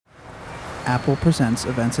Apple presents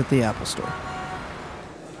Events at the Apple Store.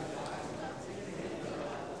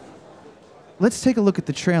 Let's take a look at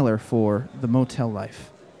the trailer for The Motel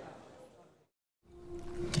Life.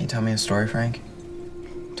 Can you tell me a story, Frank?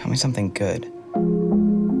 Tell me something good. A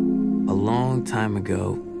long time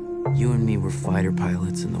ago, you and me were fighter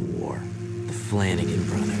pilots in the war. The Flanagan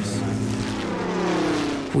brothers.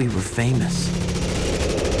 We were famous.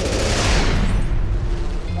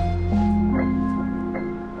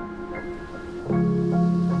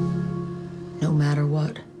 No matter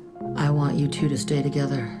what, I want you two to stay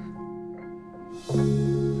together.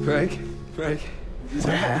 Frank? What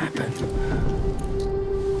happened?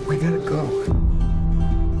 We gotta go.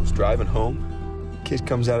 I was driving home. Kid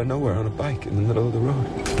comes out of nowhere on a bike in the middle of the road.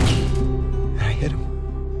 And I hit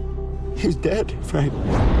him. He's dead, Frank.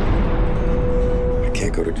 I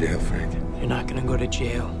can't go to jail, Frank. You're not gonna go to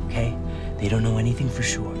jail, okay? They don't know anything for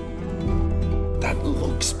sure. That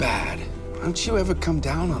looks bad. Why don't you ever come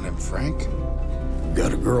down on him, Frank?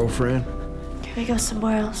 Got a girlfriend? Can we go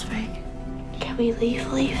somewhere else, Frank? Can we leave?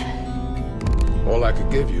 All I could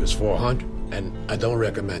give you is 400, and I don't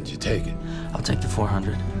recommend you take it. I'll take the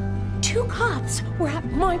 400. 2 cops were at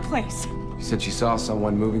my place. She said she saw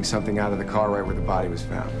someone moving something out of the car right where the body was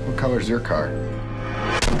found. What color's your car?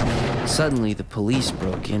 Suddenly, the police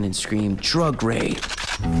broke in and screamed, "Drug raid!"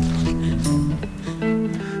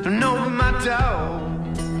 No, my dog.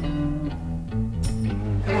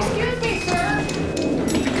 Excuse me, sir.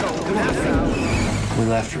 We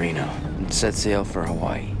left Reno and set sail for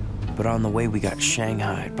Hawaii. But on the way, we got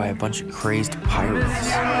shanghaied by a bunch of crazed pirates.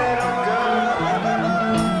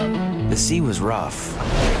 The sea was rough.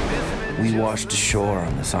 We washed ashore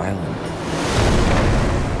on this island.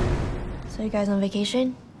 So you guys on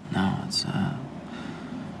vacation? No, it's,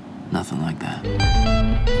 nothing like that.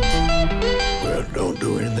 Well, don't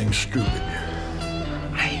do anything stupid.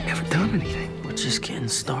 I ain't never done anything. We're just getting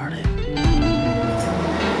started.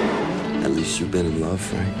 At least you've been in love,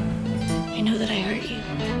 Frank. I know that I hurt you.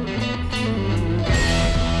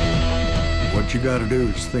 What you gotta do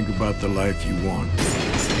is think about the life you want.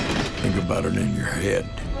 Think about it in your head.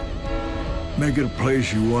 Make it a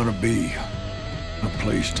place you want to be. A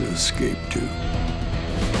place to escape to.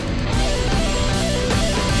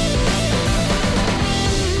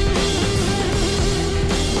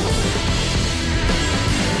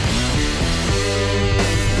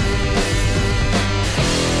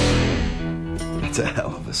 That's a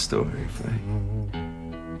hell of a story, Frank.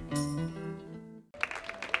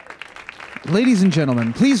 Ladies and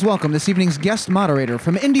gentlemen, please welcome this evening's guest moderator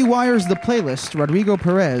from IndieWire's The Playlist, Rodrigo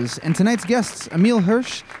Perez, and tonight's guests, Emil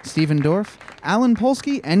Hirsch, Stephen Dorff, Alan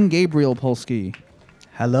Polsky, and Gabriel Polsky.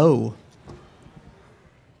 Hello.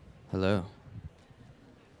 Hello.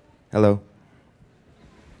 Hello.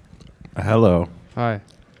 Hello. Hi.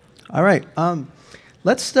 All right.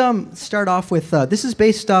 Let's start off with this is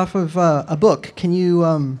based off of a book. Can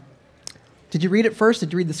you did you read it first?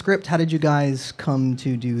 Did you read the script? How did you guys come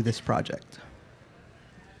to do this project?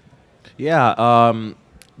 Yeah,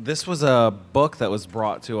 this was a book that was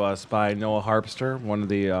brought to us by Noah Harpster, one of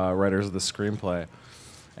the writers of the screenplay.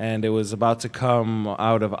 And it was about to come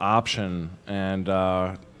out of option, and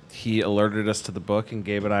he alerted us to the book, and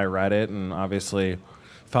Gabe and I read it, and obviously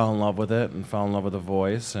fell in love with it, and fell in love with the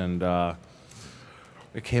voice, and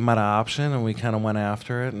it came out of option, and we kind of went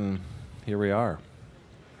after it, and here we are.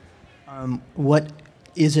 What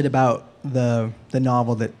is it about the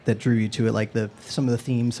novel that drew you to it? Like some of the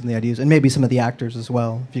themes, some of the ideas, and maybe some of the actors as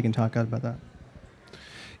well. If you can talk out about that.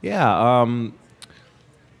 Yeah, I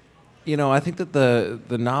think that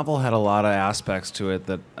the novel had a lot of aspects to it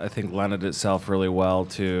that I think lended itself really well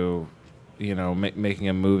to, making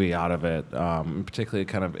a movie out of it. Particularly,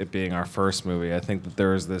 kind of it being our first movie. I think that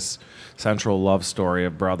there is this central love story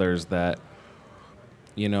of brothers that,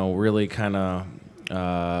 really kind of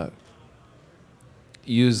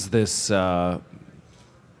use this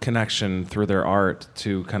connection through their art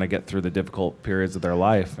to kind of get through the difficult periods of their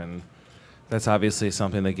life, and that's obviously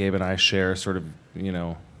something that Gabe and I share, sort of,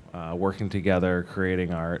 working together,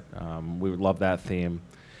 creating art. We would love that theme,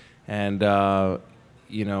 and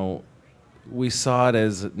we saw it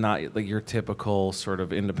as not like your typical sort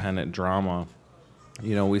of independent drama.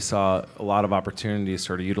 We saw a lot of opportunities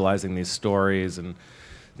sort of utilizing these stories and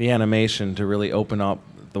the animation to really open up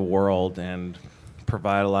the world and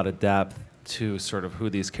provide a lot of depth to sort of who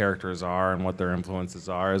these characters are and what their influences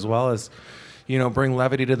are, as well as, bring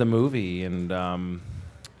levity to the movie and,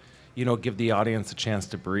 give the audience a chance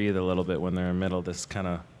to breathe a little bit when they're in the middle of this kind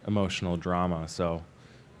of emotional drama. So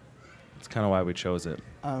it's kind of why we chose it.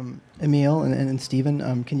 Emil and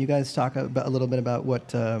Stephen, can you guys talk a little bit about what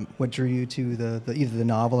drew you to the either the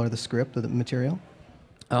novel or the script or the material?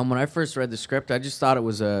 When I first read the script, I just thought it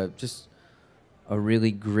was just a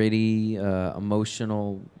really gritty,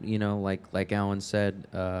 emotional, like Alan said,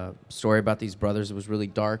 story about these brothers. It was really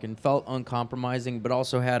dark and felt uncompromising, but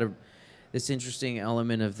also had this interesting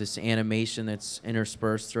element of this animation that's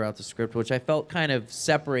interspersed throughout the script, which I felt kind of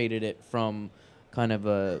separated it from kind of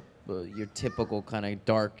your typical kind of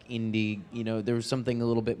dark indie. There was something a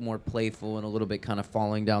little bit more playful and a little bit kind of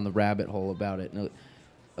falling down the rabbit hole about it, and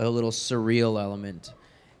a little surreal element.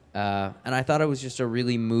 And I thought it was just a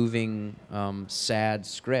really moving, sad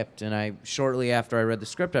script. And shortly after I read the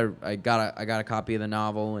script, I got a copy of the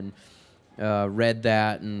novel and read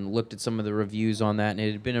that and looked at some of the reviews on that. And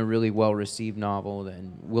it had been a really well-received novel.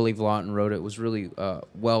 And Willie Vlotton wrote it. It was really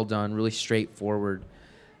well done, really straightforward,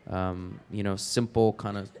 simple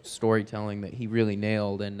kind of storytelling that he really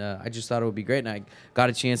nailed. And I just thought it would be great. And I got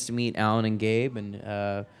a chance to meet Alan and Gabe,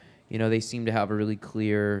 and they seem to have a really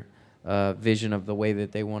clear vision of the way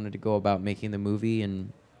that they wanted to go about making the movie.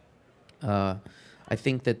 And I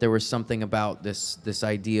think that there was something about this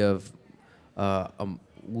idea of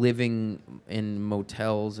living in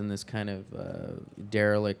motels in this kind of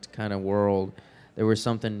derelict kind of world. There was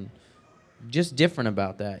something just different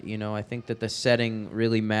about that. I think that the setting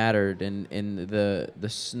really mattered, and the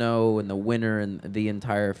snow and the winter and the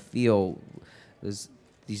entire feel.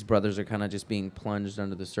 These brothers are kind of just being plunged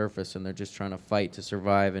under the surface, and they're just trying to fight to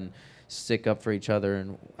survive and stick up for each other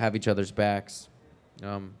and have each other's backs.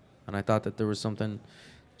 And I thought that there was something,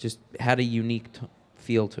 just had a unique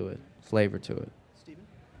feel to it, flavor to it. Stephen?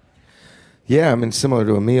 Yeah, I mean, similar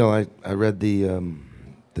to Emil, I read the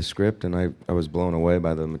script, and I was blown away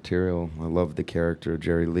by the material. I loved the character of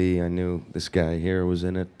Jerry Lee. I knew this guy here was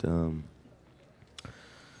in it. And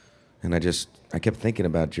I kept thinking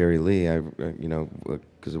about Jerry Lee,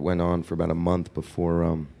 because it went on for about a month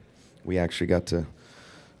before we actually got to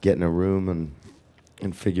get in a room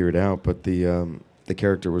and figure it out. But the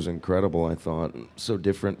character was incredible, I thought. So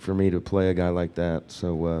different for me to play a guy like that.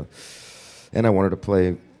 So, and I wanted to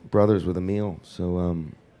play brothers with Emil. So,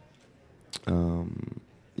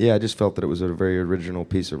 I just felt that it was a very original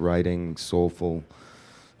piece of writing, soulful,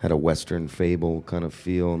 had a Western fable kind of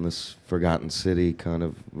feel in this forgotten city kind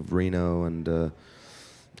of Reno. And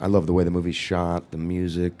I love the way the movie's shot, the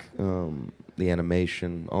music, the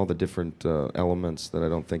animation, all the different elements that I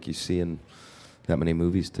don't think you see in that many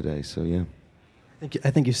movies today. So yeah, I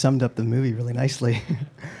think you summed up the movie really nicely.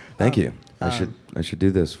 Thank you. I should do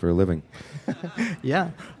this for a living. Yeah.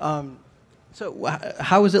 So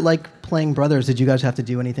how was it like playing brothers? Did you guys have to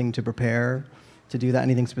do anything to prepare to do that?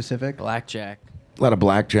 Anything specific? Blackjack. A lot of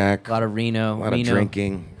blackjack. A lot of Reno. A lot of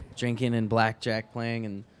drinking. Drinking and blackjack playing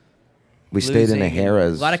and. We stayed in a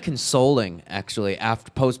Harrah's. A lot of consoling, actually,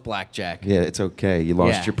 after post-blackjack. Yeah, it's okay. You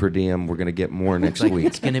lost your per diem. We're going to get more next week.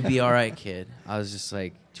 It's going to be all right, kid. I was just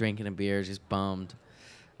like drinking a beer, just bummed.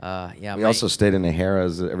 We also stayed in a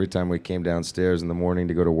Harrah's every time we came downstairs in the morning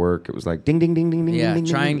to go to work. It was like ding, ding, ding, ding, ding, yeah, ding,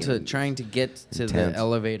 trying ding. to get to the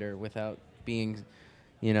elevator without being,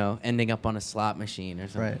 ending up on a slot machine or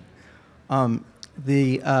something. Right.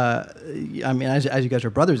 As you guys are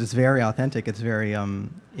brothers, it's very authentic. It's very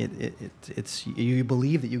it's you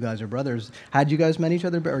believe that you guys are brothers. Had you guys met each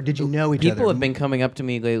other, or did you know each other? People have been coming up to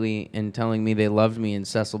me lately and telling me they loved me in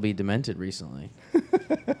Cecil B. Demented recently.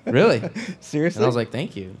 Really? Seriously? And I was like,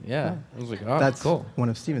 thank you. Yeah. I was like, oh, that's cool. One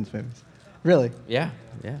of Steven's movies. Really? Yeah.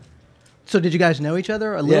 So did you guys know each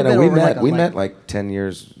other a little bit? Yeah, we met like 10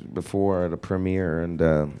 years before at a premiere, and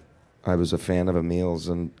I was a fan of Emil's,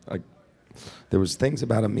 and there was things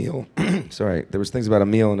about Emil. There was things about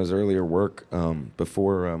Emil in his earlier work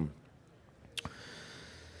before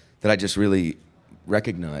that I just really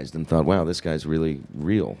recognized and thought, wow, this guy's really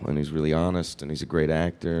real, and he's really honest, and he's a great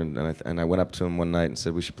actor. And I went up to him one night and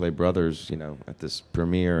said we should play brothers, at this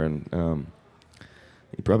premiere, and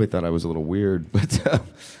he probably thought I was a little weird, but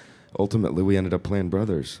ultimately we ended up playing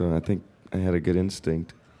brothers. So I think I had a good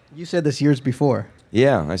instinct. You said this years before.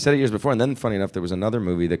 Yeah, I said it years before, and then funny enough, there was another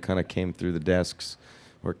movie that kind of came through the desks,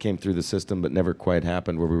 or came through the system, but never quite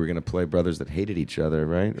happened, where we were going to play brothers that hated each other,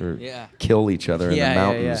 right? Or kill each other in the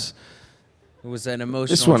mountains. It was an emotional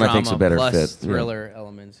this one, drama I think, is a better plus fit. thriller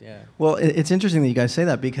elements, yeah. Well, it's interesting that you guys say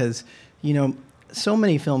that because, so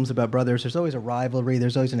many films about brothers, there's always a rivalry,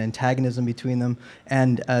 there's always an antagonism between them.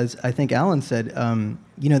 And as I think Alan said,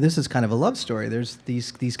 this is kind of a love story. There's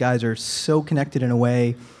these guys are so connected in a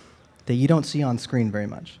way that you don't see on screen very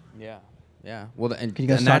much. Yeah. Well, and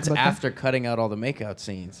about that's that? after cutting out all the makeout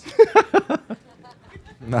scenes.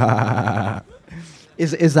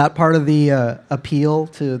 Is that part of the appeal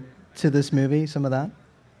to this movie? Some of that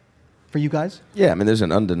for you guys? Yeah, I mean, there's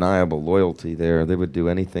an undeniable loyalty there. They would do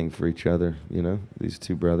anything for each other. You know, these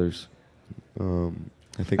two brothers. I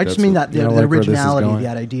think. I just mean that the like originality,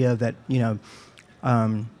 that idea that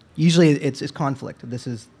usually it's conflict. This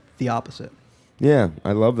is the opposite. Yeah,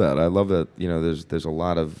 I love that. I love that. You know, there's a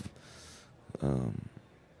lot of.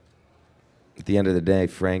 At the end of the day,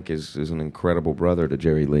 Frank is an incredible brother to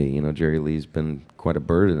Jerry Lee. You know, Jerry Lee's been quite a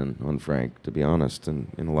burden on Frank, to be honest,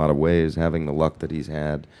 and in a lot of ways, having the luck that he's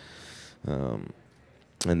had. And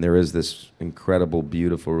there is this incredible,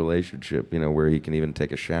 beautiful relationship, you know, where he can even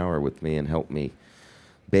take a shower with me and help me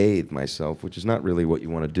bathe myself, which is not really what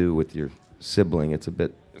you want to do with your sibling. It's a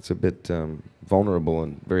bit vulnerable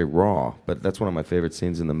and very raw, but that's one of my favorite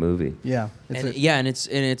scenes in the movie. Yeah,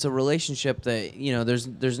 it's a relationship that, you know,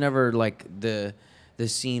 there's never like the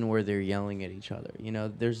scene where they're yelling at each other. You know,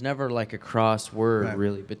 there's never like a cross word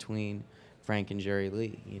really between Frank and Jerry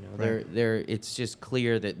Lee. You know, they're it's just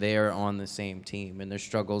clear that they are on the same team and their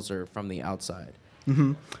struggles are from the outside.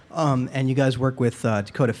 Mm-hmm. And you guys work with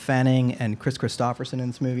Dakota Fanning and Chris Christopherson in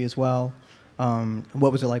this movie as well.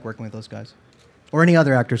 What was it like working with those guys? Or any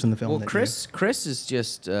other actors in the film? Well, Chris is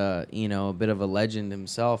just a bit of a legend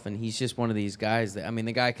himself, and he's just one of these guys that, I mean,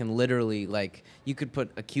 the guy can literally, like, you could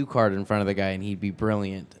put a cue card in front of the guy and he'd be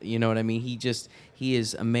brilliant. You know what I mean? He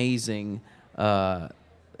is amazing at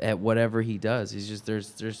whatever he does. He's just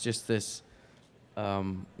there's just this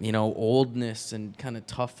oldness and kind of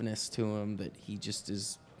toughness to him that he just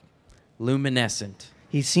is luminescent.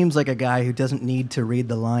 He seems like a guy who doesn't need to read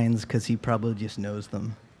the lines because he probably just knows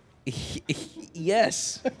them.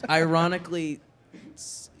 Yes, ironically,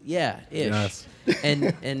 yeah, ish. Yes.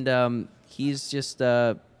 And he's just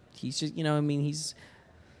he's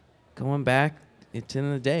going back. At the end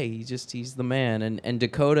of the day, he's the man. And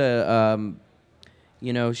Dakota,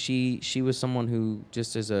 she was someone who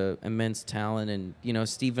just is a immense talent. And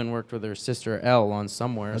Steven worked with her sister Elle on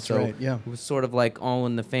Somewhere. That's right. Yeah, it was sort of like all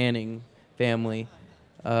in the Fanning family.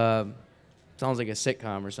 Sounds like a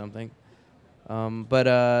sitcom or something.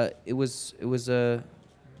 But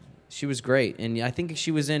she was great, and I think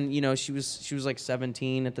she was in, she was like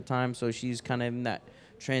 17 at the time, so she's kind of in that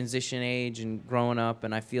transition age and growing up,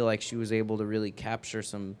 and I feel like she was able to really capture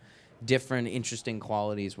some different, interesting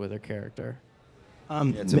qualities with her character.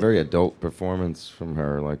 It's a very adult performance from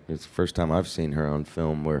her. Like, it's the first time I've seen her on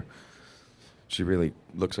film where she really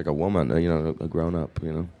looks like a woman, a grown-up,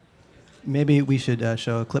 Maybe we should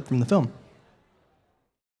show a clip from the film.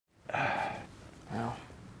 Well,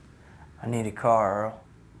 I need a car, Earl.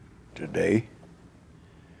 Today?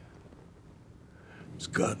 It's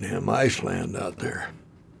goddamn Iceland out there.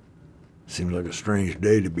 Seems like a strange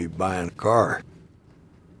day to be buying a car.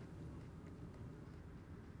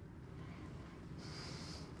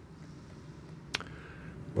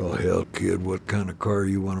 Well, hell, kid, what kind of car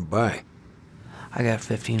you want to buy? I got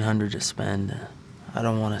 $1,500 to spend. I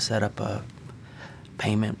don't want to set up a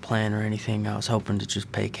payment plan or anything. I was hoping to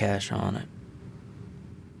just pay cash on it.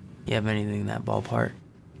 You have anything in that ballpark?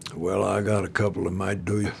 Well, I got a couple that might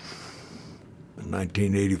do you. A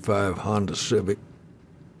 1985 Honda Civic.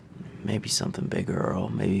 Maybe something bigger, Earl.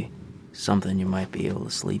 Maybe something you might be able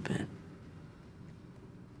to sleep in.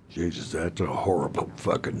 Jesus, that's a horrible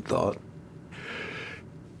fucking thought.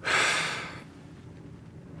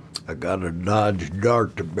 I got a Dodge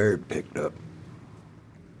Dart that Barry picked up.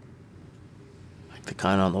 Like the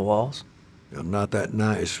kind on the walls? Yeah, not that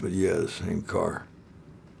nice, but yeah, the same car.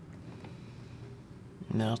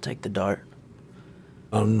 And I'll take the Dart.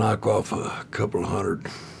 I'll knock off a couple hundred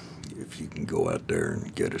if you can go out there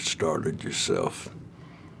and get it started yourself.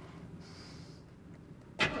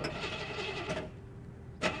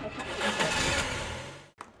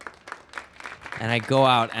 And I go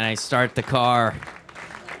out and I start the car.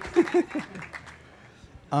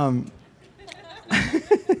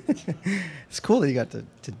 It's cool that you got to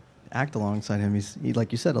act alongside him. He's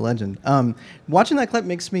like you said, a legend. Watching that clip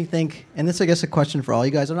makes me think, and this I guess a question for all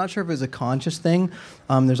you guys. I'm not sure if it was a conscious thing.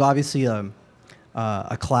 There's obviously a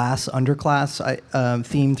underclass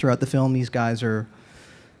theme throughout the film. These guys are,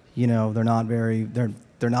 they're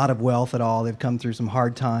not of wealth at all. They've come through some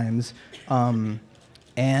hard times, and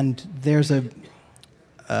there's a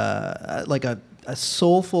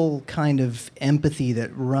soulful kind of empathy that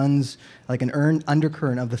runs like an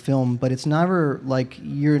undercurrent of the film, but it's never like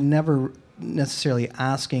you're never necessarily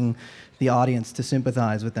asking the audience to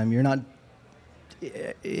sympathize with them. You're not.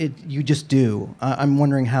 You just do. I'm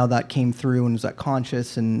wondering how that came through, and was that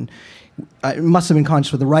conscious? And it must have been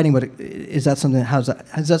conscious with the writing, but is that something?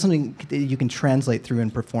 Is that something that you can translate through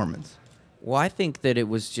in performance? Well, I think that it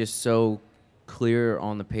was just so clear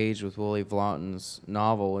on the page with Willie Vlotten's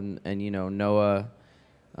novel, and you know, Noah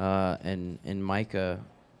and Micah,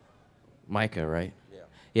 right?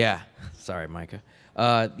 Yeah. Sorry, Micah.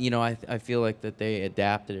 You know, I feel like that they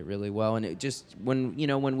adapted it really well, and it just when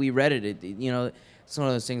we read it, you know, it's one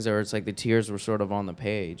of those things where it's like the tears were sort of on the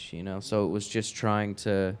page, you know. So it was just trying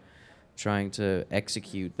to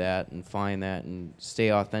execute that and find that and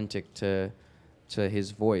stay authentic to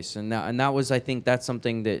his voice, and that was, I think that's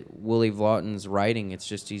something that Willie Vlotten's writing. It's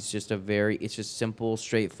just it's just simple,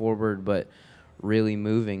 straightforward, but really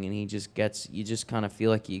moving, and you just kind of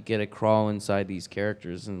feel like you get to crawl inside these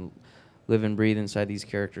characters and live and breathe inside these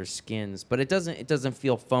characters' skins. But it doesn't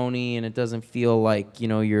feel phony, and it doesn't feel like, you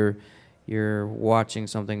know, you're watching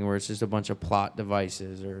something where it's just a bunch of plot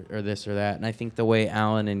devices or this or that. And I think the way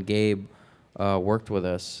Alan and Gabe worked with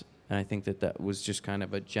us, and I think that was just kind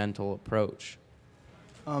of a gentle approach.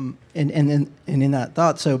 And in that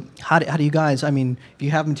thought, so how do you guys? I mean, if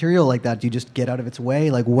you have material like that, do you just get out of its way?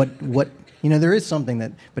 Like what? You know, there is something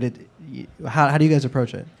that, but how do you guys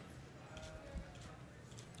approach it?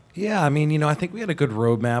 Yeah, I mean, you know, I think we had a good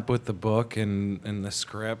roadmap with the book and the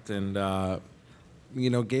script, and you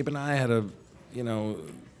know, Gabe and I had a, you know,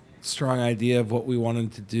 strong idea of what we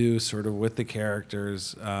wanted to do, sort of with the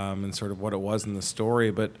characters, and sort of what it was in the story.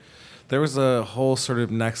 But there was a whole sort of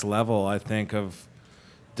next level, I think, of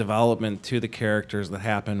development to the characters that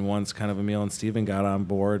happened once kind of Emil and Steven got on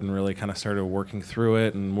board and really kind of started working through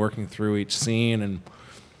it and working through each scene, and,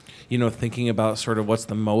 you know, thinking about sort of what's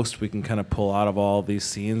the most we can kind of pull out of all of these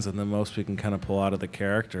scenes and the most we can kind of pull out of the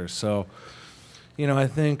characters. So, you know, I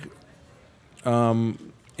think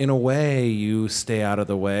in a way you stay out of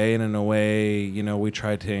the way, and in a way, you know, we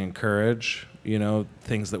try to encourage, you know,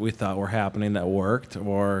 things that we thought were happening that worked,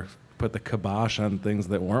 or put the kibosh on things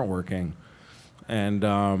that weren't working. And,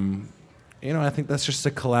 you know, I think that's just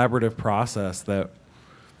a collaborative process that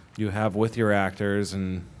you have with your actors,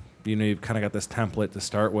 and, you know, you've kind of got this template to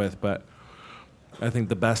start with, but I think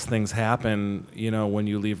the best things happen, you know, when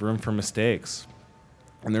you leave room for mistakes.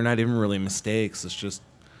 And they're not even really mistakes, it's just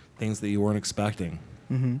things that you weren't expecting.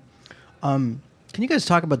 Mm-hmm. Can you guys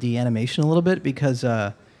talk about the animation a little bit? Because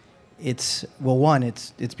it's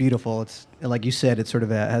beautiful. It's, like you said, it sort of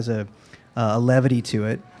has a levity to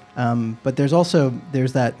it. But there's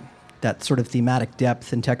that sort of thematic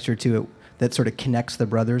depth and texture to it that sort of connects the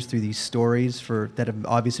brothers through these stories that have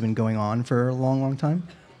obviously been going on for a long, long time.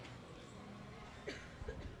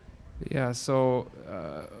 Yeah, so,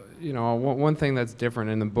 you know, one thing that's different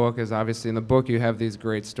in the book is, obviously in the book you have these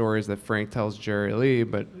great stories that Frank tells Jerry Lee,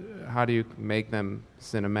 but how do you make them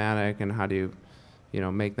cinematic, and how do you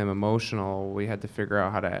know, make them emotional? We had to figure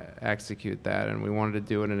out how to execute that, and we wanted to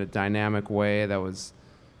do it in a dynamic way that was,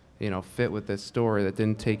 you know, fit with this story, that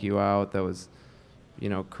didn't take you out, that was, you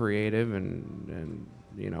know, creative and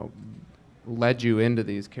you know, led you into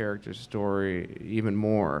these characters' story even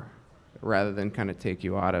more, rather than kind of take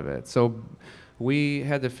you out of it. So we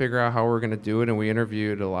had to figure out how we were going to do it, and we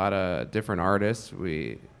interviewed a lot of different artists.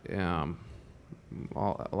 A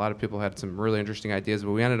lot of people had some really interesting ideas,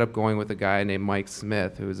 but we ended up going with a guy named Mike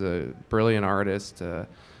Smith, who's a brilliant artist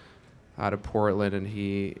out of Portland, and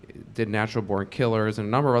he did Natural Born Killers and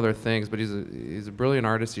a number of other things, but he's a brilliant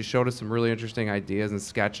artist. He showed us some really interesting ideas and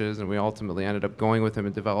sketches, and we ultimately ended up going with him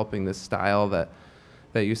and developing this style that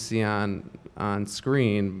you see on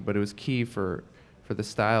screen, but it was key for the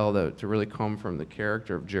style to really come from the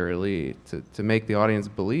character of Jerry Lee, to make the audience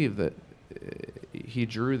believe that he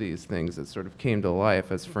drew these things that sort of came to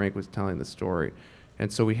life as Frank was telling the story.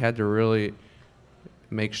 And so we had to really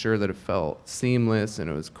make sure that it felt seamless and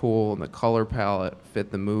it was cool, and the color palette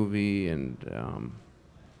fit the movie, and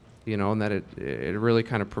you know, and that it really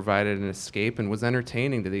kind of provided an escape and was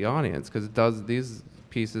entertaining to the audience, because these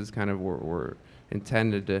pieces kind of were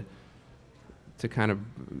intended to kind of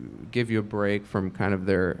give you a break from kind of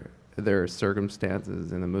their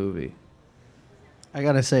circumstances in the movie. I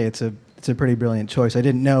gotta say, it's a pretty brilliant choice. I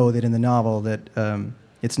didn't know that in the novel that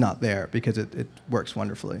it's not there, because it works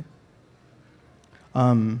wonderfully.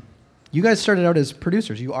 You guys started out as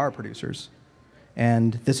producers. You are producers,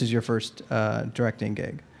 and this is your first directing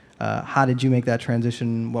gig. How did you make that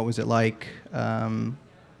transition? What was it like? And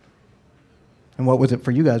what was it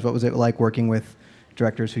for you guys? What was it like working with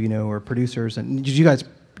directors who you know were producers? And did you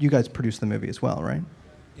guys produce the movie as well, right?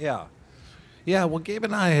 Yeah. Yeah, well, Gabe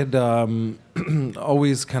and I had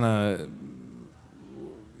always kind of,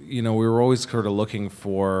 you know, we were always sort of looking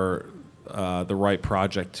for the right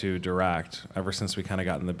project to direct ever since we kind of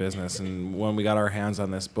got in the business. And when we got our hands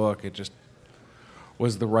on this book, it just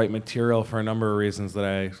was the right material for a number of reasons that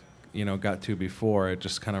I, you know, got to before. It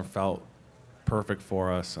just kind of felt perfect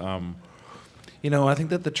for us. I think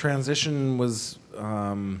that the transition was,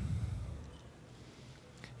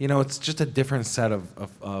 it's just a different set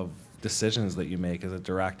of decisions that you make as a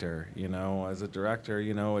director. As a director,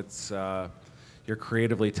 it's you're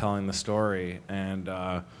creatively telling the story, and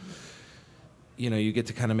you get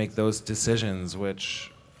to kind of make those decisions,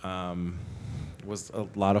 which was a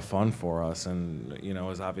lot of fun for us, and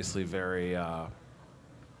was obviously very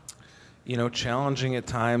challenging at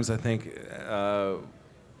times. I think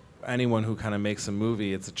anyone who kind of makes a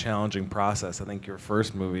movie, it's a challenging process. I think your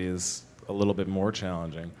first movie is a little bit more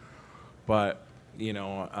challenging, but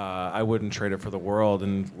I wouldn't trade it for the world.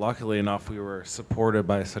 And luckily enough, we were supported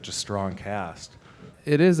by such a strong cast.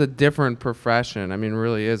 It is a different profession. I mean, it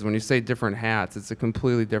really is. When you say different hats, it's a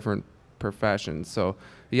completely different profession. So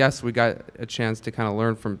yes, we got a chance to kind of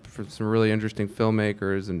learn from some really interesting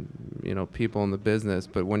filmmakers and people in the business.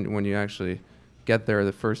 But when you actually get there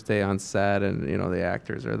the first day on set, and the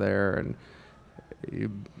actors are there, and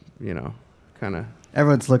you kind of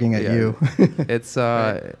everyone's looking at you. It's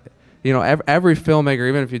every filmmaker,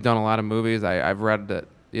 even if you've done a lot of movies, I've read that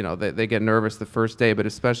they get nervous the first day, but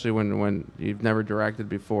especially when you've never directed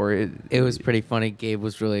before. It was pretty funny. Gabe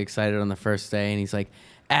was really excited on the first day, and he's like,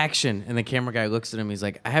 "Action!" And the camera guy looks at him. He's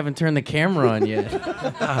like, "I haven't turned the camera on yet."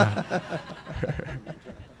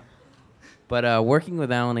 But working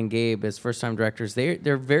with Alan and Gabe as first-time directors,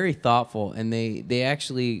 they're very thoughtful, and they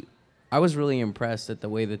actually, I was really impressed at the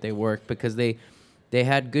way that they worked, because they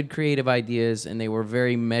had good creative ideas, and they were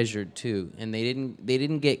very measured too, and they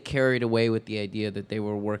didn't get carried away with the idea that they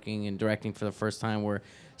were working and directing for the first time, where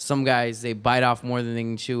some guys, they bite off more than they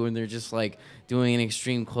can chew, and they're just like doing an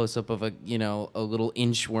extreme close-up of a little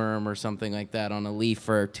inchworm or something like that on a leaf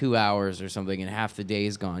for 2 hours or something, and half the day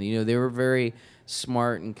is gone. They were very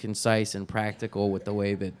smart and concise and practical with the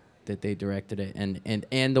way that they directed it,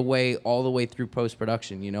 and the way all the way through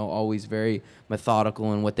post-production, always very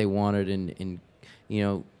methodical in what they wanted, and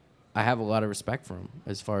I have a lot of respect for them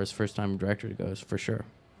as far as first-time director goes, for sure.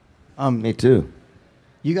 Me too.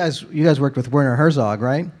 You guys worked with Werner Herzog,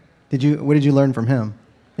 right? What did you learn from him?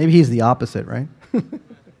 Maybe he's the opposite, right?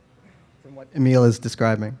 From what Emil is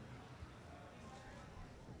describing.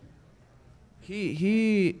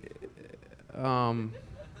 I'm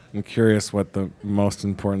curious what the most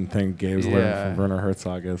important thing Gabe's learned from Werner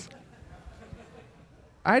Herzog is.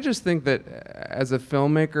 I just think that as a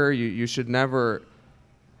filmmaker, you should never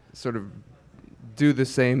sort of do the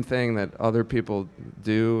same thing that other people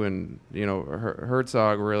do, and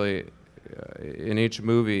Herzog really in each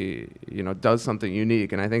movie does something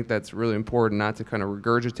unique, and I think that's really important, not to kind of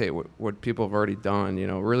regurgitate what people have already done.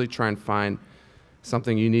 Really try and find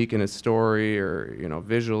something unique in a story, or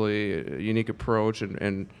visually a unique approach,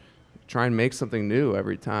 and try and make something new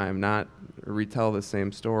every time, not retell the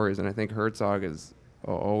same stories. And I think Herzog is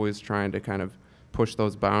always trying to kind of push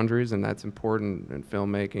those boundaries, and that's important in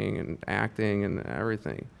filmmaking and acting and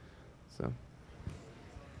everything. So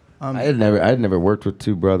I had never worked with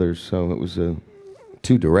two brothers, so it was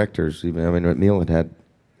two directors. Even Emil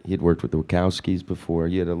he'd worked with the Wachowskis before.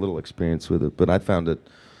 He had a little experience with it, but I found it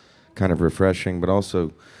kind of refreshing, but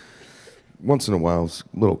also once in a while it's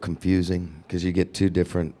a little confusing, because you get two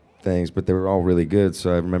different things, but they were all really good.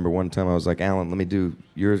 So I remember one time I was like, "Alan, let me do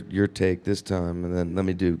your take this time, and then let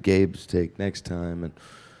me do Gabe's take next time, and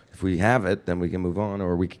if we have it, then we can move on,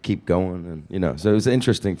 or we could keep going." And so it was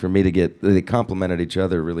interesting for me to they complemented each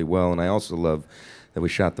other really well. And I also love that we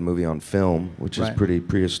shot the movie on film, which is pretty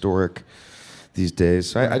prehistoric these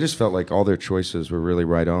days. So I just felt like all their choices were really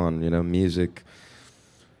right on. Music,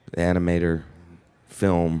 animator,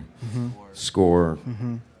 film, score,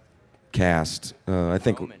 cast. I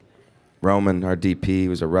think Roman, our DP,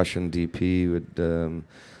 was a Russian DP who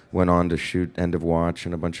went on to shoot End of Watch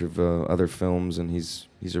and a bunch of other films, and he's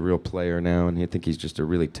a real player now, and I think he's just a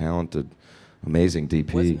really talented, amazing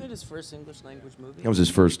DP. Wasn't it his first English language movie? It was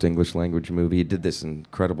his first English language movie. He did this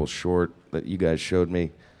incredible short that you guys showed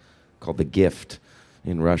me called The Gift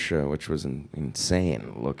in Russia, which was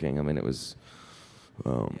insane looking. It was...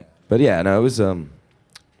 But yeah, no, it was...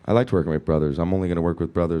 I liked working with brothers. I'm only going to work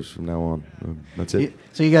with brothers from now on. That's it.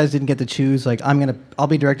 So you guys didn't get to choose, like, I'll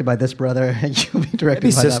be directed by this brother, and you'll be directed by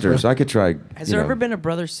sisters. that brother. I could try. Has there ever been a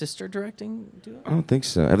brother-sister directing duo? I don't think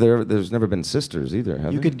so. There's never been sisters either,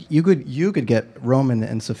 have there? You could get Roman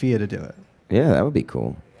and Sophia to do it. Yeah, that would be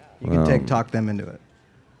cool. You could talk them into it.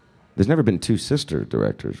 There's never been two sister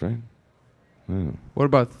directors, right? Oh. What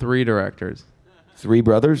about 3 directors? 3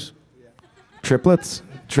 brothers? Triplets?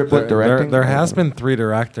 Triplet directing? There has been 3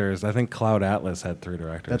 directors. I think Cloud Atlas had 3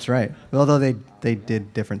 directors. That's right. Although they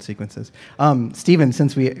did different sequences. Steven,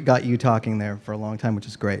 since we got you talking there for a long time, which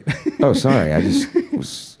is great. Oh, sorry. I just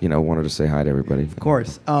was, wanted to say hi to everybody. Of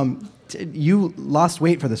course. You lost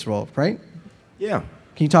weight for this role, right? Yeah.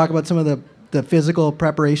 Can you talk about some of the physical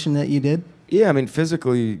preparation that you did? Yeah, I mean,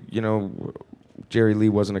 physically, Jerry Lee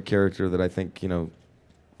wasn't a character that I think,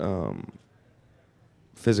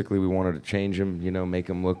 physically we wanted to change him, make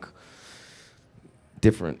him look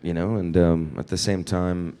different, and at the same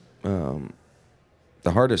time,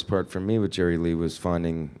 the hardest part for me with Jerry Lee was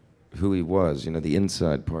finding who he was, the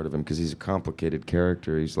inside part of him, because he's a complicated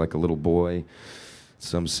character. He's like a little boy.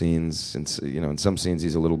 Some scenes, in some scenes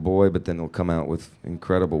he's a little boy, but then he'll come out with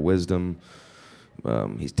incredible wisdom.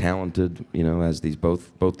 He's talented, as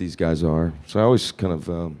both these guys are. So I always kind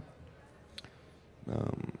of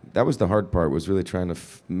that was the hard part, was really trying to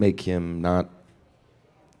make him not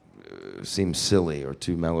seem silly or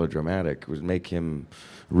too melodramatic. It was make him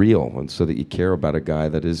real, and so that you care about a guy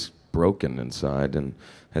that is broken inside and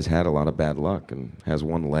has had a lot of bad luck and has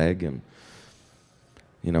one leg and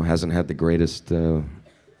hasn't had the greatest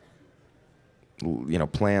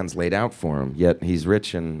plans laid out for him, yet he's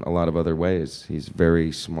rich in a lot of other ways. He's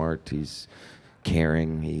very smart, he's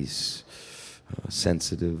caring, he's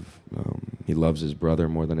sensitive, he loves his brother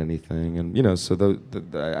more than anything, and so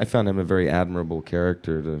I found him a very admirable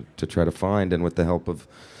character to try to find, and with the help of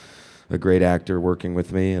a great actor working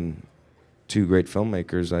with me and 2 great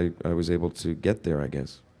filmmakers, I was able to get there, I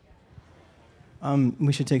guess.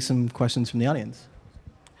 We should take some questions from the audience.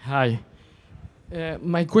 Hi.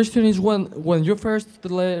 My question is, when you first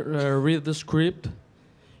read the script,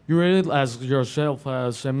 you read it as yourself,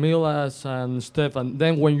 as Emil, and Stefan.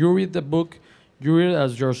 Then when you read the book, you read it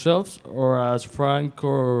as yourselves or as Frank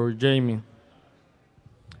or Jamie?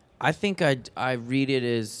 I think I read it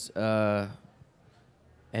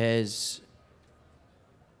as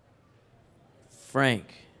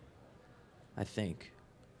Frank, I think.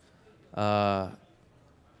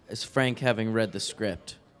 As Frank having read the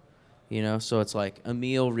script. So it's like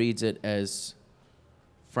Emil reads it as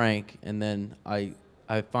Frank, and then I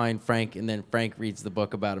find Frank, and then Frank reads the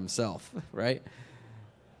book about himself, right?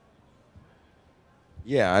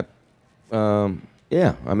 Yeah, I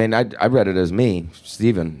mean, I read it as me,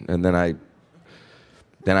 Steven, and then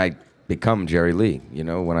I become Jerry Lee.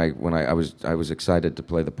 When I was excited to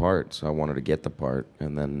play the part, so I wanted to get the part,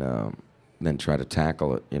 and then try to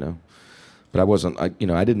tackle it. But I wasn't, I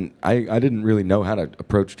didn't really know how to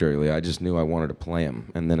approach Jerry Lee. I just knew I wanted to play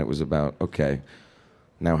him, and then it was about, okay,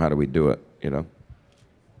 now how do we do it?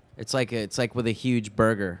 It's like with a huge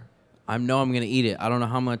burger. I know I'm gonna eat it. I don't know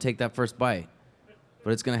how I'm gonna take that first bite,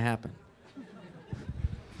 but it's gonna happen.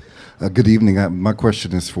 Good evening. My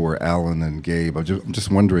question is for Alan and Gabe. I'm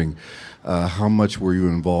just wondering, how much were you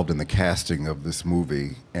involved in the casting of this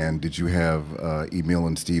movie, and did you have Emil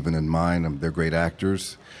and Steven in mind? They're great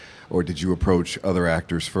actors. Or did you approach other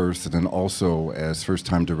actors first? And then also, as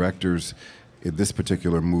first-time directors in this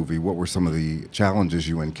particular movie, what were some of the challenges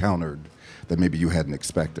you encountered that maybe you hadn't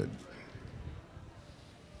expected?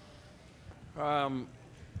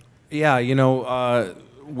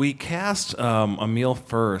 We cast Emil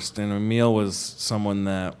first, and Emil was someone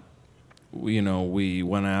that we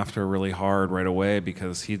went after really hard right away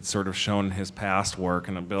because he'd sort of shown his past work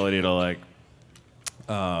and ability to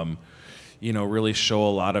really show a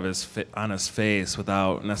lot of on his face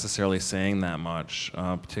without necessarily saying that much,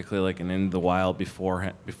 particularly like in the Wild before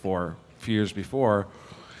a few years before,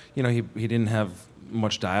 he didn't have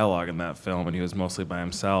much dialogue in that film, and he was mostly by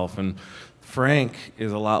himself. And Frank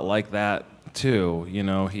is a lot like that too. He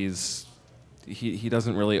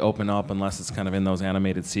doesn't really open up unless it's kind of in those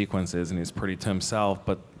animated sequences, and he's pretty to himself,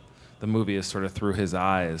 but the movie is sort of through his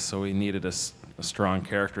eyes, so we needed a strong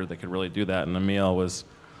character that could really do that, and Emil was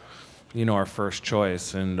our first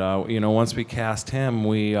choice. And once we cast him,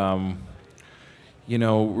 we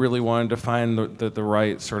really wanted to find the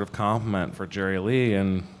right sort of complement for Jerry Lee,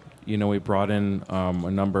 and we brought in a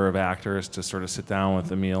number of actors to sort of sit down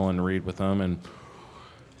with Emil and read with him. And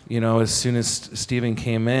as soon as Steven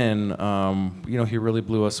came in, he really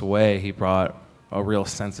blew us away. He brought a real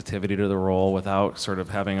sensitivity to the role without sort of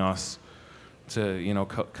having us to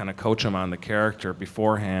kind of coach him on the character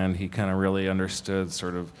beforehand. He kind of really understood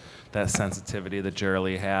sort of that sensitivity that Jerry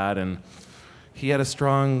Lee had, and he had a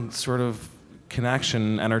strong sort of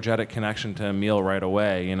energetic connection to Emil right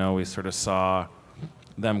away. We sort of saw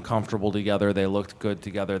them comfortable together, they looked good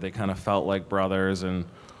together, they kind of felt like brothers, and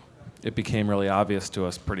it became really obvious to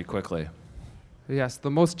us pretty quickly. Yes, the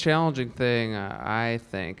most challenging thing, I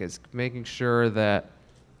think, is making sure that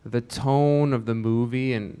the tone of the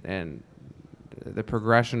movie and the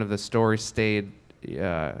progression of the story stayed,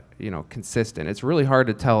 consistent. It's really hard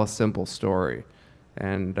to tell a simple story,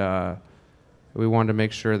 and we wanted to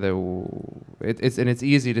make sure that it's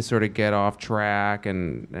easy to sort of get off track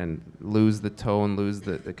and lose the tone, lose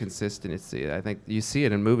the consistency. I think you see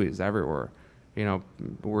it in movies everywhere,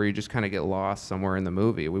 where you just kind of get lost somewhere in the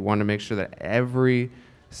movie. We wanted to make sure that every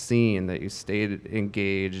scene that you stayed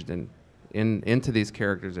engaged and into these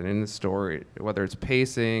characters and in the story, whether it's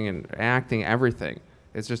pacing and acting, everything.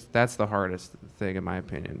 It's just, that's the hardest thing in my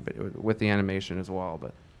opinion, but with the animation as well.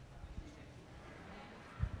 But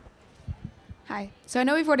Hi. So I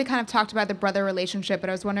know we've already kind of talked about the brother relationship, but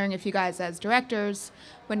I was wondering if you guys as directors,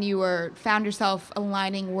 when you found yourself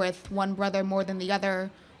aligning with one brother more than the other,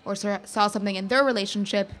 or saw something in their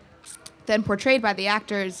relationship then portrayed by the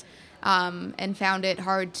actors, and found it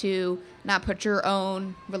hard to not put your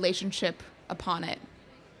own relationship upon it.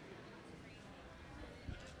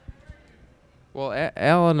 Well,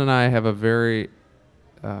 Alan and I have a very,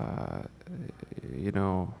 well,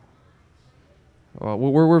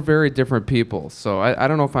 we're very different people. So I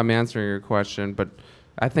don't know if I'm answering your question, but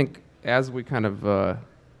I think as we kind of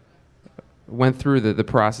went through the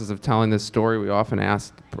process of telling this story, we often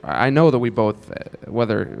asked, I know that we both,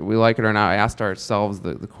 whether we like it or not, asked ourselves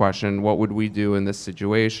the question, what would we do in this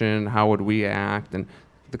situation? How would we act? And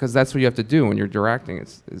because that's what you have to do when you're directing,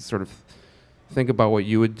 is sort of think about what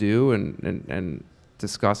you would do and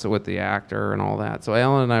discuss it with the actor and all that. So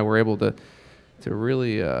Alan and I were able to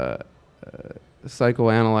really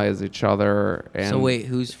psychoanalyze each other. And so wait,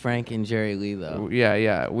 who's Frank and Jerry Lee though?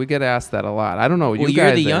 Yeah, we get asked that a lot. I don't know. Well, you you're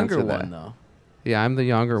guys the younger answer one that. though. Yeah, I'm the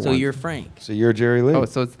younger one. So you're Frank. So you're Jerry Lee. Oh,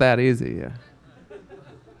 so it's that easy,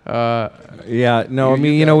 yeah. Yeah, no, I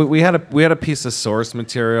mean, we had a piece of source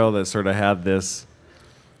material that sort of had this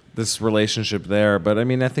relationship there, but I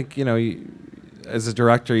mean, I think as a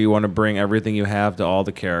director, you want to bring everything you have to all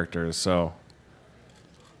the characters. So,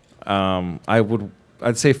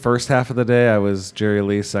 I'd say first half of the day I was Jerry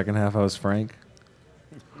Lee, second half I was Frank.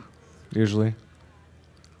 Usually.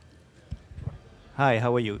 Hi,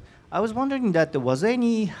 how are you? I was wondering that was there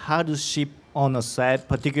any hardship on a set,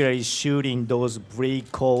 particularly shooting those very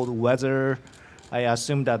cold weather? I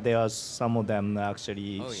assume that there are some of them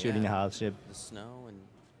actually shooting hardship. The snow and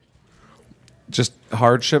Just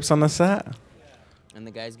hardships on the set.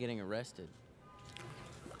 the guys getting arrested.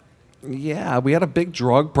 Yeah, we had a big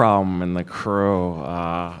drug problem in the crew.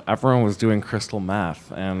 Everyone was doing crystal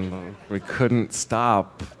meth, and we couldn't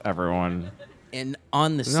stop everyone. And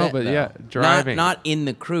on the set, but though. yeah, driving. Not in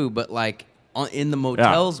the crew, but like in the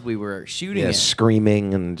motels we were shooting at.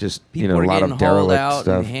 Screaming and just People a were lot getting of hauled derelict out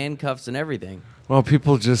stuff. in handcuffs and everything. Well,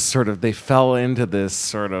 people just they fell into this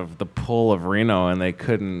sort of the pull of Reno, and they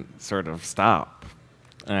couldn't sort of stop.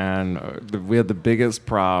 And we had the biggest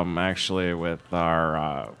problem actually with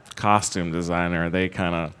our costume designer. They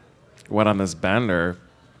kind of went on this bender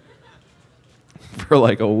for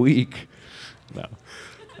like a week. No,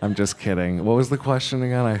 I'm just kidding. What was the question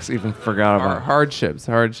again? I even forgot about hardships.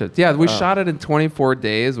 Yeah, we shot it in 24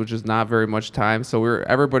 days, which is not very much time. So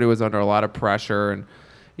everybody was under a lot of pressure, and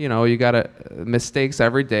you got mistakes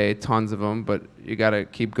every day, tons of them, but you got to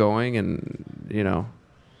keep going and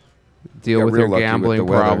deal with your gambling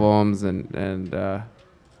problems and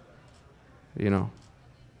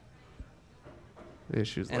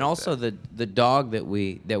issues. And like also that. the dog that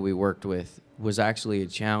we worked with was actually a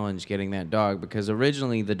challenge getting that dog, because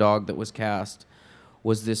originally the dog that was cast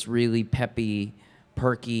was this really peppy,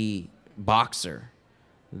 perky boxer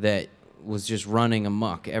that was just running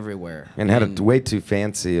amok everywhere. And had a way too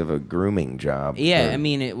fancy of a grooming job. Yeah, I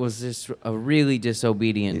mean, it was just a really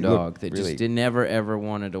disobedient He dog looked that really- just never ever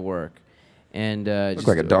wanted to work. And Looked just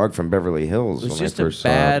like a dog from Beverly Hills It was when just I first a saw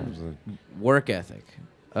it. bad It was like- work ethic.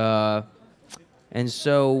 And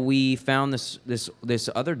so we found this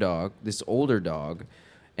other dog, this older dog,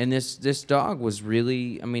 and this dog was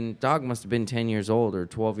really, dog must have been 10 years old or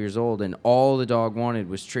 12 years old, and all the dog wanted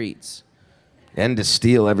was treats. And to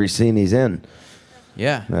steal every scene he's in.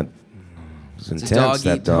 Yeah. That was It's a intense,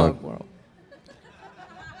 that dog-eat-dog dog. world.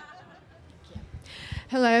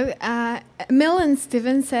 Hello. Mel and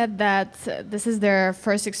Steven said that this is their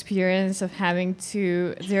first experience of having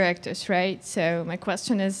two directors, right? So my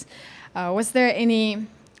question is, was there anything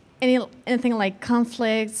like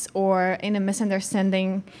conflicts or any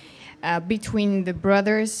misunderstanding between the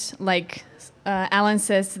brothers? Like Alan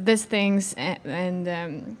says these things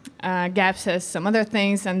and Gab says some other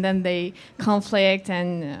things, and then they conflict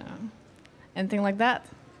and things like that.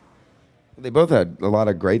 They both had a lot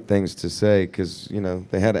of great things to say because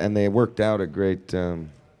they worked out a great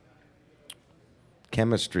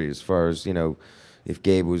chemistry as far as, if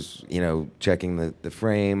Gabe was, checking the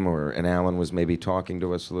frame and Alan was maybe talking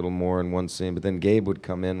to us a little more in one scene, but then Gabe would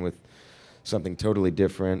come in with something totally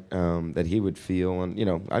different that he would feel, and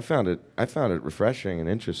I found it refreshing and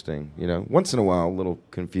interesting. Once in a while a little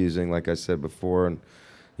confusing, like I said before, and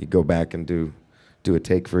you go back and do a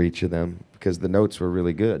take for each of them because the notes were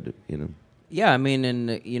really good. Yeah, I mean, and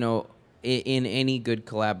in any good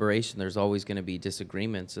collaboration, there's always going to be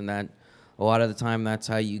disagreements, and that a lot of the time that's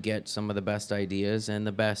how you get some of the best ideas and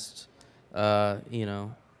the best, the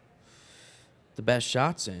best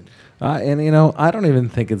shots in. And I don't even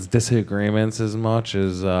think it's disagreements as much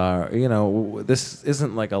as this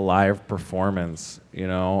isn't like a live performance. You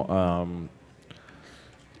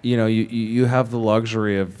have the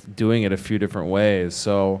luxury of doing it a few different ways.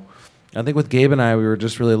 So I think with Gabe and I, we were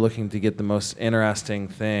just really looking to get the most interesting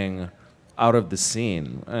thing out of the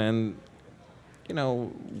scene. And,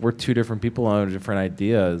 we're two different people on different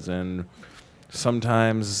ideas. And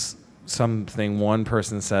sometimes something one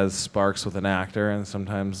person says sparks with an actor, and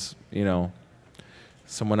sometimes,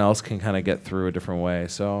 someone else can kind of get through a different way.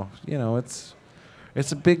 So, it's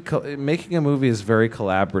a big, making a movie is very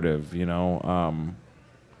collaborative,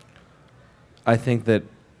 I think that,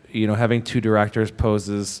 having two directors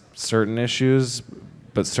poses certain issues,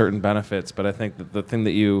 but certain benefits. But I think that the thing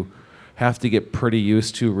that you have to get pretty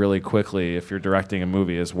used to really quickly if you're directing a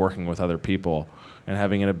movie is working with other people and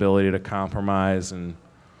having an ability to compromise and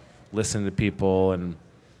listen to people and,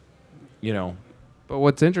 But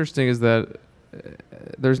what's interesting is that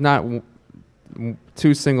there's not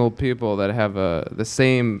two single people that have the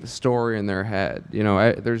same story in their head.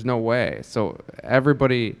 There's no way. So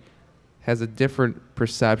everybody has a different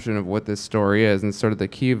perception of what this story is, and sort of the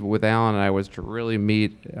key with Alan and I was to really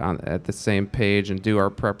meet at the same page and do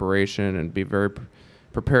our preparation and be very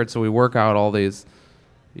prepared. So we work out all these,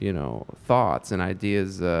 thoughts and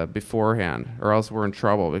ideas beforehand, or else we're in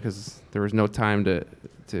trouble because there was no time to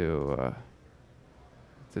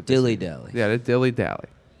dilly-dally. Yeah, to dilly-dally.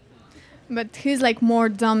 But who's like more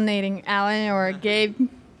dominating, Alan or Gabe?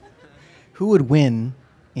 Who would win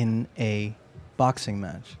in a boxing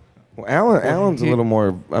match? Well, Alan's a little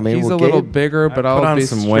more. I mean, he's a little bigger, but I'll be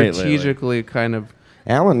strategically kind of.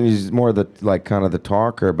 Alan is more kind of the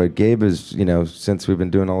talker, but Gabe is, since we've been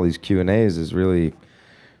doing all these Q&As, is really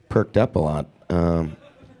perked up a lot.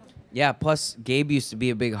 Yeah, plus Gabe used to be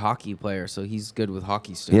a big hockey player, so he's good with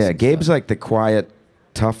hockey sticks. Yeah, Gabe's like the quiet,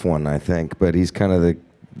 tough one, I think, but he's kind of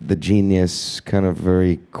the genius, kind of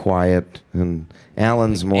very quiet, and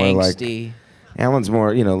Alan's more angsty. Alan's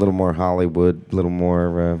more, a little more Hollywood, a little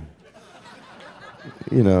more,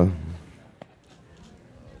 a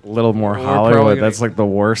little more Hollywood. That's like the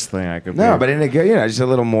worst thing I could. No, be. but in a good, just a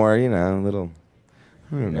little more, a little.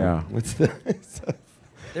 I don't know. Yeah. What's the?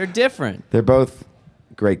 They're different. They're both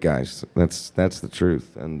great guys. That's the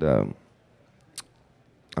truth, and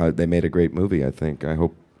they made a great movie. I think. I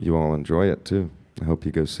hope you all enjoy it too. I hope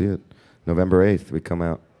you go see it. November 8th, we come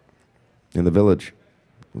out in the Village.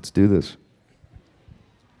 Let's do this.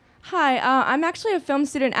 Hi, I'm actually a film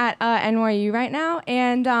student at NYU right now,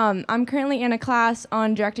 and I'm currently in a class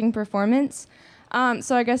on directing performance.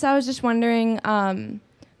 So I guess I was just wondering,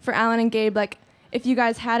 for Alan and Gabe, if you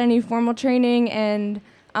guys had any formal training and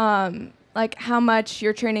how much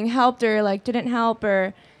your training helped or didn't help,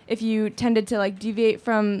 or if you tended to deviate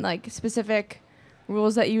from specific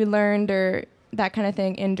rules that you learned or that kind of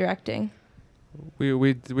thing in directing.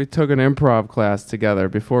 We took an improv class together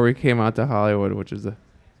before we came out to Hollywood, which is a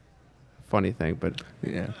funny thing, but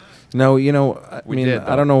yeah. No, I mean,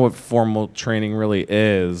 I don't know what formal training really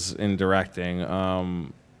is in directing.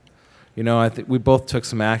 I think we both took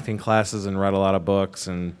some acting classes and read a lot of books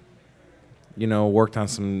and, worked on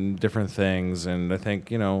some different things. And I think,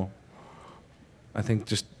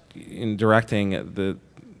 just in directing, the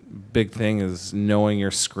big thing is knowing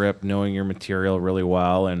your script, knowing your material really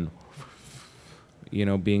well, and,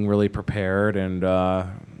 being really prepared and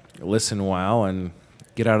listen well and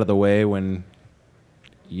get out of the way when,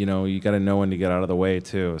 you got to know when to get out of the way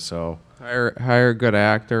too. So hire good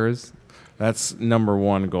actors. That's number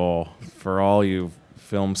one goal for all you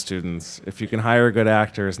film students. If you can hire good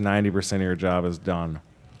actors, 90% of your job is done.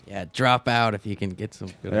 Yeah, drop out if you can get some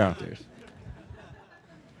good actors.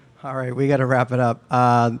 All right, we got to wrap it up.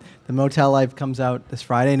 The Motel Life comes out this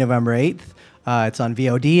Friday, November 8th. It's on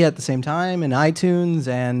VOD at the same time, in iTunes,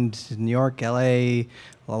 and New York, LA,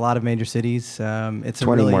 a lot of major cities. It's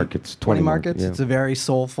 20 markets. 20 markets. Yeah. It's a very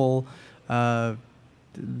soulful,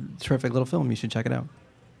 terrific little film. You should check it out.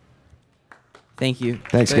 Thank you.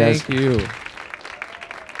 Thanks, guys. Thank you.